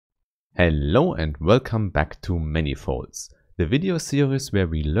Hello and welcome back to Manifolds, the video series where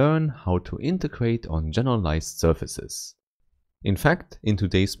we learn how to integrate on generalized surfaces. In fact, in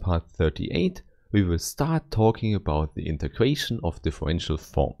today's part 38, we will start talking about the integration of differential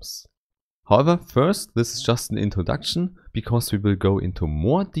forms. However, first, this is just an introduction because we will go into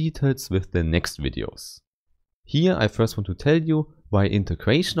more details with the next videos. Here I first want to tell you why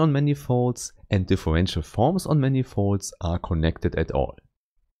integration on manifolds and differential forms on manifolds are connected at all.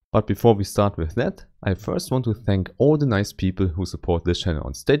 But before we start with that, I first want to thank all the nice people who support this channel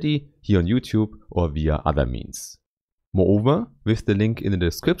on Steady, here on YouTube or via other means. Moreover, with the link in the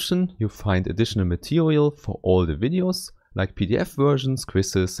description, you find additional material for all the videos, like PDF versions,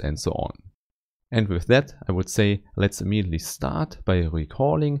 quizzes and so on. And with that, I would say let's immediately start by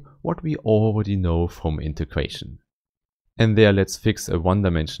recalling what we already know from integration. And there let's fix a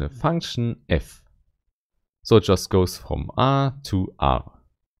one-dimensional function f. So it just goes from R to R.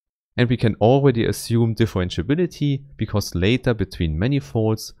 And we can already assume differentiability because later between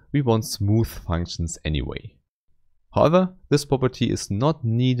manifolds we want smooth functions anyway. However, this property is not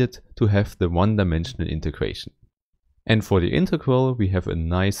needed to have the one-dimensional integration. And for the integral we have a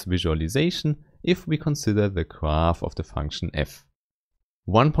nice visualization if we consider the graph of the function f.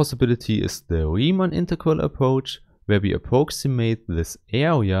 One possibility is the Riemann integral approach, where we approximate this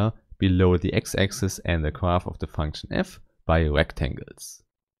area below the x-axis and the graph of the function f by rectangles.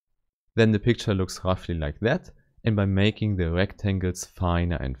 Then the picture looks roughly like that, and by making the rectangles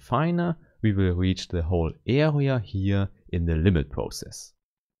finer and finer, we will reach the whole area here in the limit process.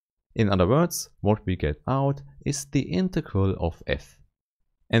 In other words, what we get out is the integral of f.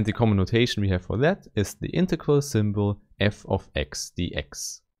 And the common notation we have for that is the integral symbol f of x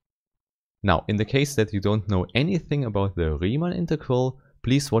dx. Now, in the case that you don't know anything about the Riemann integral,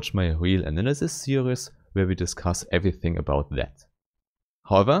 please watch my real analysis series where we discuss everything about that.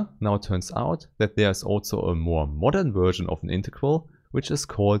 However, now it turns out that there is also a more modern version of an integral, which is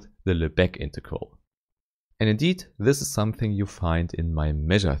called the Lebesgue integral. And indeed, this is something you find in my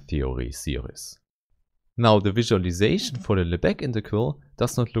measure theory series. Now, the visualization for the Lebesgue integral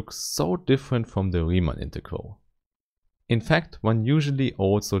does not look so different from the Riemann integral. In fact, one usually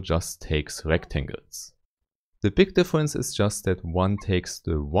also just takes rectangles. The big difference is just that one takes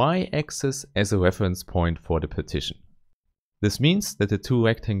the y-axis as a reference point for the partition. This means that the two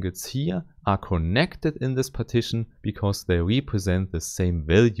rectangles here are connected in this partition because they represent the same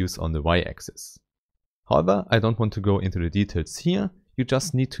values on the y-axis. However, I don't want to go into the details here, you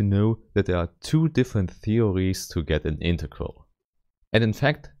just need to know that there are two different theories to get an integral. And in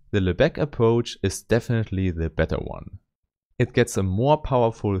fact, the Lebesgue approach is definitely the better one. It gets a more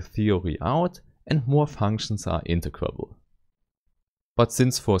powerful theory out and more functions are integrable. But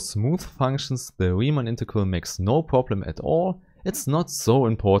since for smooth functions the Riemann integral makes no problem at all, it's not so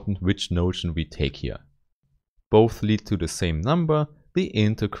important which notion we take here. Both lead to the same number, the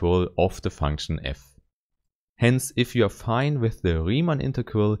integral of the function f. Hence, if you are fine with the Riemann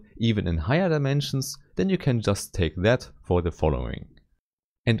integral even in higher dimensions, then you can just take that for the following.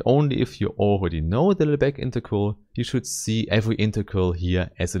 And only if you already know the Lebesgue integral, you should see every integral here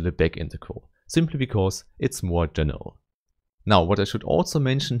as a Lebesgue integral, simply because it's more general. Now, what I should also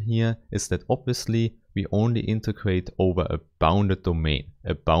mention here is that obviously we only integrate over a bounded domain,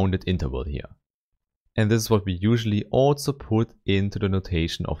 a bounded interval here. And this is what we usually also put into the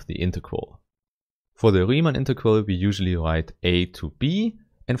notation of the integral. For the Riemann integral we usually write a to b,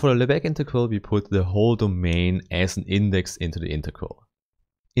 and for the Lebesgue integral we put the whole domain as an index into the integral.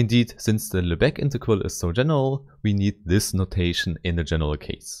 Indeed, since the Lebesgue integral is so general, we need this notation in the general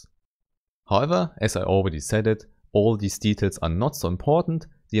case. However, as I already said it, all these details are not so important.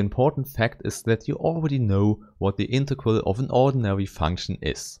 The important fact is that you already know what the integral of an ordinary function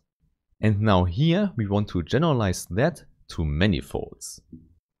is. And now here we want to generalize that to manifolds.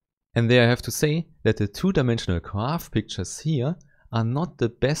 And there I have to say that the two-dimensional graph pictures here are not the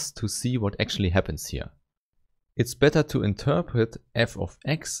best to see what actually happens here. It's better to interpret f of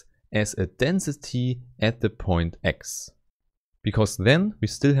x as a density at the point x. Because then we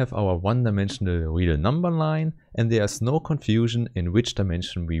still have our one-dimensional real number line and there is no confusion in which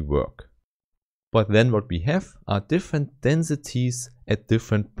dimension we work. But then what we have are different densities at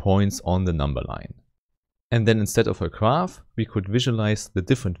different points on the number line. And then instead of a graph, we could visualize the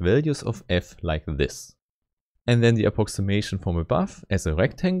different values of f like this. And then the approximation from above as a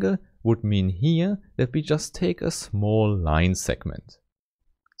rectangle would mean here that we just take a small line segment.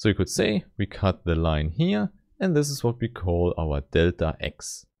 So you could say we cut the line here, and this is what we call our delta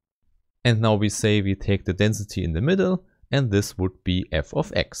x. And now we say we take the density in the middle, and this would be f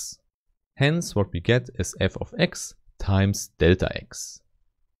of x. Hence what we get is f of x times delta x.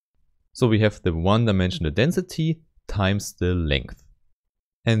 So we have the one-dimensional density times the length.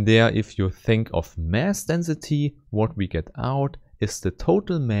 And there, if you think of mass density, what we get out is the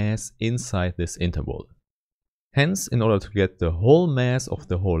total mass inside this interval. Hence, in order to get the whole mass of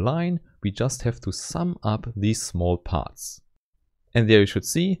the whole line, we just have to sum up these small parts. And there you should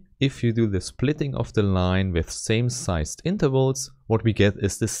see, if you do the splitting of the line with same-sized intervals, what we get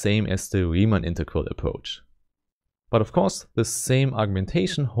is the same as the Riemann integral approach. But of course, the same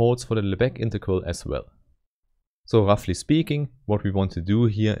argumentation holds for the Lebesgue integral as well. So roughly speaking, what we want to do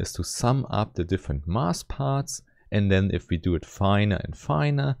here is to sum up the different mass parts, and then if we do it finer and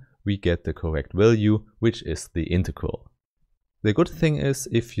finer, we get the correct value, which is the integral. The good thing is,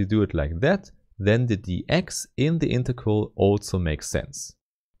 if you do it like that, then the dx in the integral also makes sense.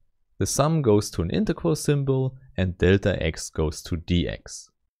 The sum goes to an integral symbol and delta x goes to dx.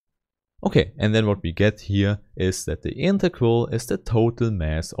 Okay, and then what we get here is that the integral is the total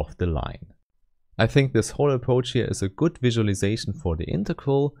mass of the line. I think this whole approach here is a good visualization for the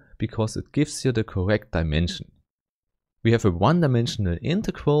integral because it gives you the correct dimension. We have a one-dimensional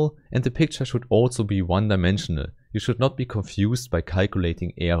integral and the picture should also be one-dimensional. You should not be confused by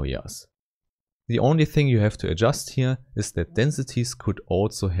calculating areas. The only thing you have to adjust here is that densities could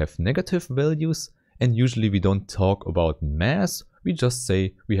also have negative values, and usually we don't talk about mass, we just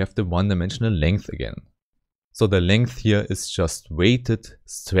say we have the one-dimensional length again. So the length here is just weighted,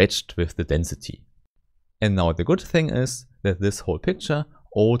 stretched with the density. And now the good thing is that this whole picture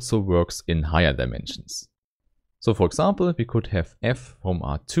also works in higher dimensions. So for example, we could have f from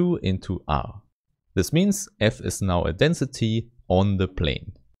R2 into R. This means f is now a density on the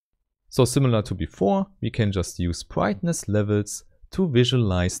plane. So similar to before, we can just use brightness levels to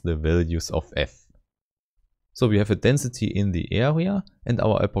visualize the values of f. So we have a density in the area and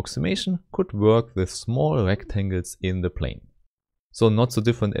our approximation could work with small rectangles in the plane. So not so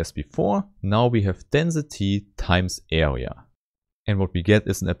different as before, now we have density times area. And what we get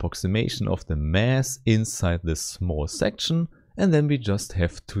is an approximation of the mass inside this small section, and then we just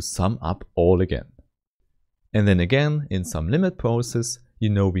have to sum up all again. And then again, in some limit process, you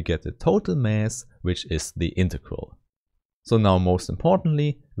know we get the total mass, which is the integral. So now most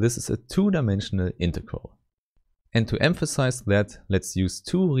importantly, this is a two-dimensional integral. And to emphasize that, let's use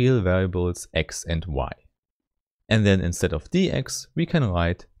two real variables x and y. And then instead of dx, we can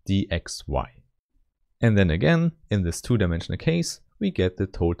write dxy. And then again, in this two-dimensional case, we get the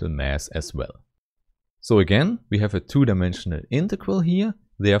total mass as well. So again, we have a two-dimensional integral here,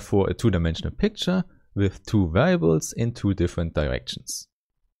 therefore a two-dimensional picture with two variables in two different directions.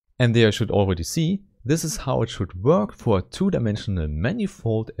 And there you should already see, this is how it should work for a two-dimensional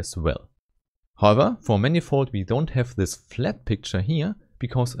manifold as well. However, for a manifold we don't have this flat picture here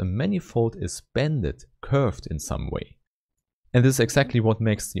because a manifold is banded, curved in some way. And this is exactly what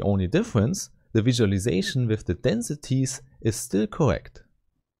makes the only difference. The visualization with the densities is still correct.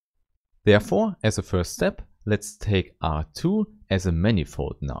 Therefore, as a first step, let's take R2 as a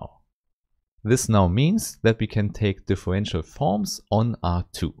manifold now. This now means that we can take differential forms on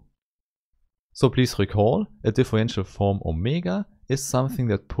R2. So please recall, a differential form omega is something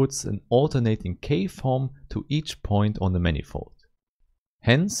that puts an alternating k form to each point on the manifold.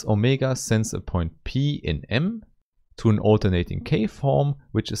 Hence, omega sends a point P in M to an alternating k form,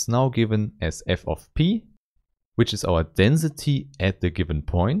 which is now given as f of P, which is our density at the given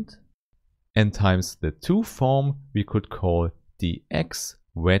point, and times the 2 form we could call dx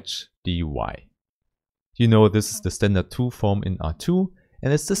wedge dy. You know this is the standard 2 form in R2,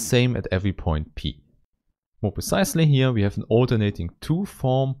 and it's the same at every point P. More precisely here, we have an alternating 2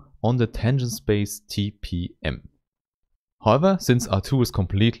 form on the tangent space TPM. However, since R2 is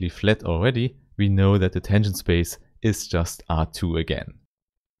completely flat already, we know that the tangent space is just R2 again.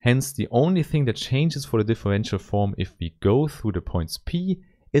 Hence, the only thing that changes for the differential form if we go through the points P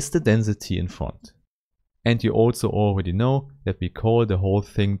is the density in front. And you also already know that we call the whole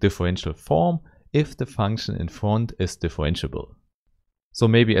thing differential form if the function in front is differentiable. So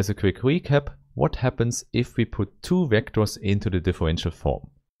maybe as a quick recap, what happens if we put two vectors into the differential form?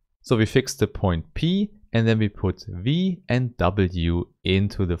 So we fix the point P and then we put v and w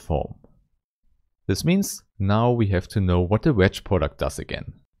into the form. This means now we have to know what the wedge product does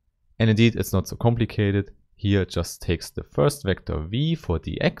again. And indeed it's not so complicated. Here it just takes the first vector v for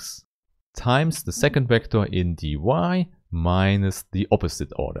dx times the second vector in dy minus the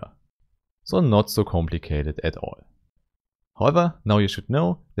opposite order. So not so complicated at all. However, now you should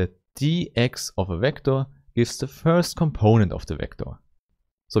know that dx of a vector gives the first component of the vector.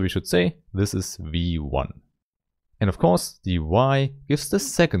 So we should say this is v1. And of course dy gives the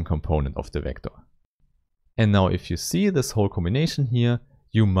second component of the vector. And now if you see this whole combination here,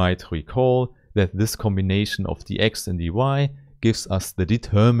 You might recall that this combination of dx and dy gives us the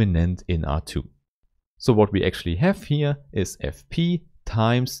determinant in R2. So what we actually have here is Fp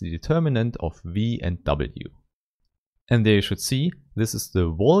times the determinant of v and w. And there you should see this is the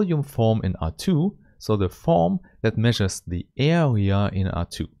volume form in R2, so the form that measures the area in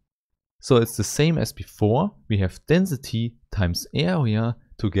R2. So it's the same as before, we have density times area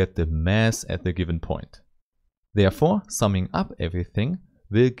to get the mass at the given point. Therefore, summing up everything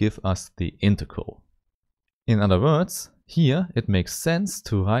will give us the integral. In other words, here it makes sense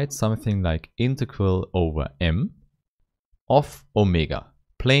to write something like integral over m of omega,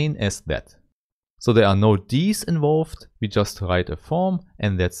 plain as that. So there are no d's involved, we just write a form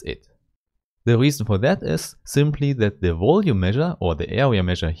and that's it. The reason for that is simply that the volume measure or the area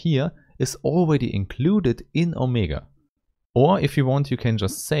measure here is already included in omega. Or if you want, you can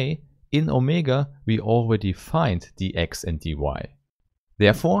just say in omega we already find dx and dy.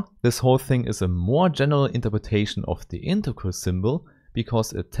 Therefore, this whole thing is a more general interpretation of the integral symbol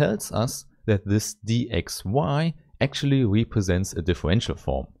because it tells us that this dxy actually represents a differential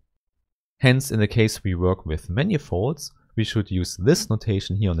form. Hence, in the case we work with manifolds, we should use this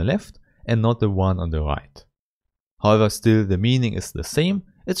notation here on the left and not the one on the right. However, still the meaning is the same,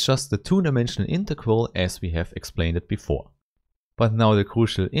 it's just the two-dimensional integral as we have explained it before. But now the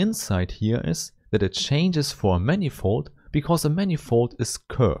crucial insight here is that it changes for a manifold because a manifold is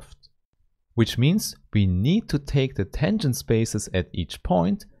curved. Which means we need to take the tangent spaces at each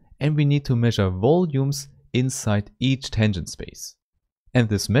point and we need to measure volumes inside each tangent space. And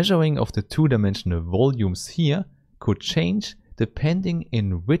this measuring of the two-dimensional volumes here could change depending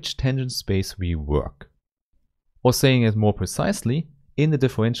in which tangent space we work. Or saying it more precisely, in the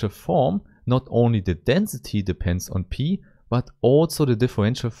differential form, not only the density depends on P, but also the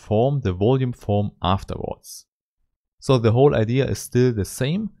differential form, the volume form afterwards. So the whole idea is still the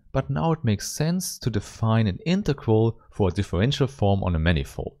same, but now it makes sense to define an integral for a differential form on a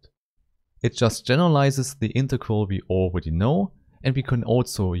manifold. It just generalizes the integral we already know, and we can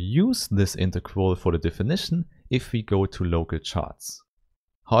also use this integral for the definition if we go to local charts.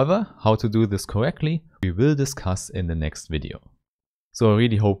 However, how to do this correctly, we will discuss in the next video. So I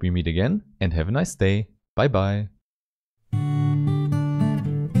really hope we meet again and have a nice day. Bye bye.